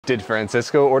Did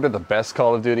Francisco order the best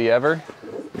Call of Duty ever?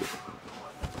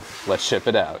 Let's ship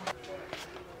it out.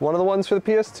 One of the ones for the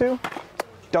PS2?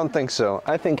 Don't think so.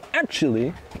 I think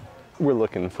actually we're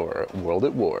looking for World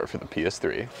at War for the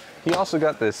PS3. He also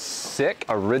got this sick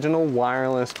original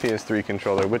wireless PS3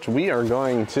 controller, which we are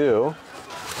going to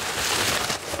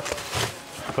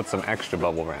put some extra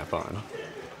bubble wrap on.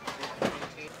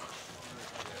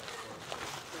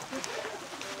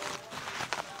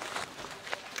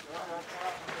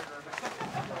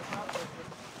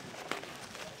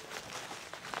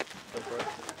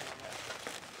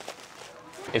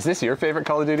 Is this your favorite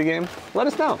Call of Duty game? Let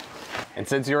us know. And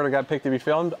since your order got picked to be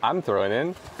filmed, I'm throwing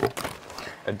in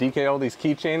a DKOldies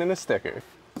keychain and a sticker.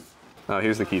 Oh,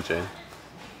 here's the keychain.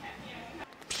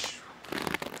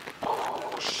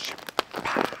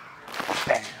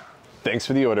 Thanks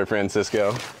for the order,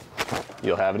 Francisco.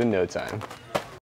 You'll have it in no time.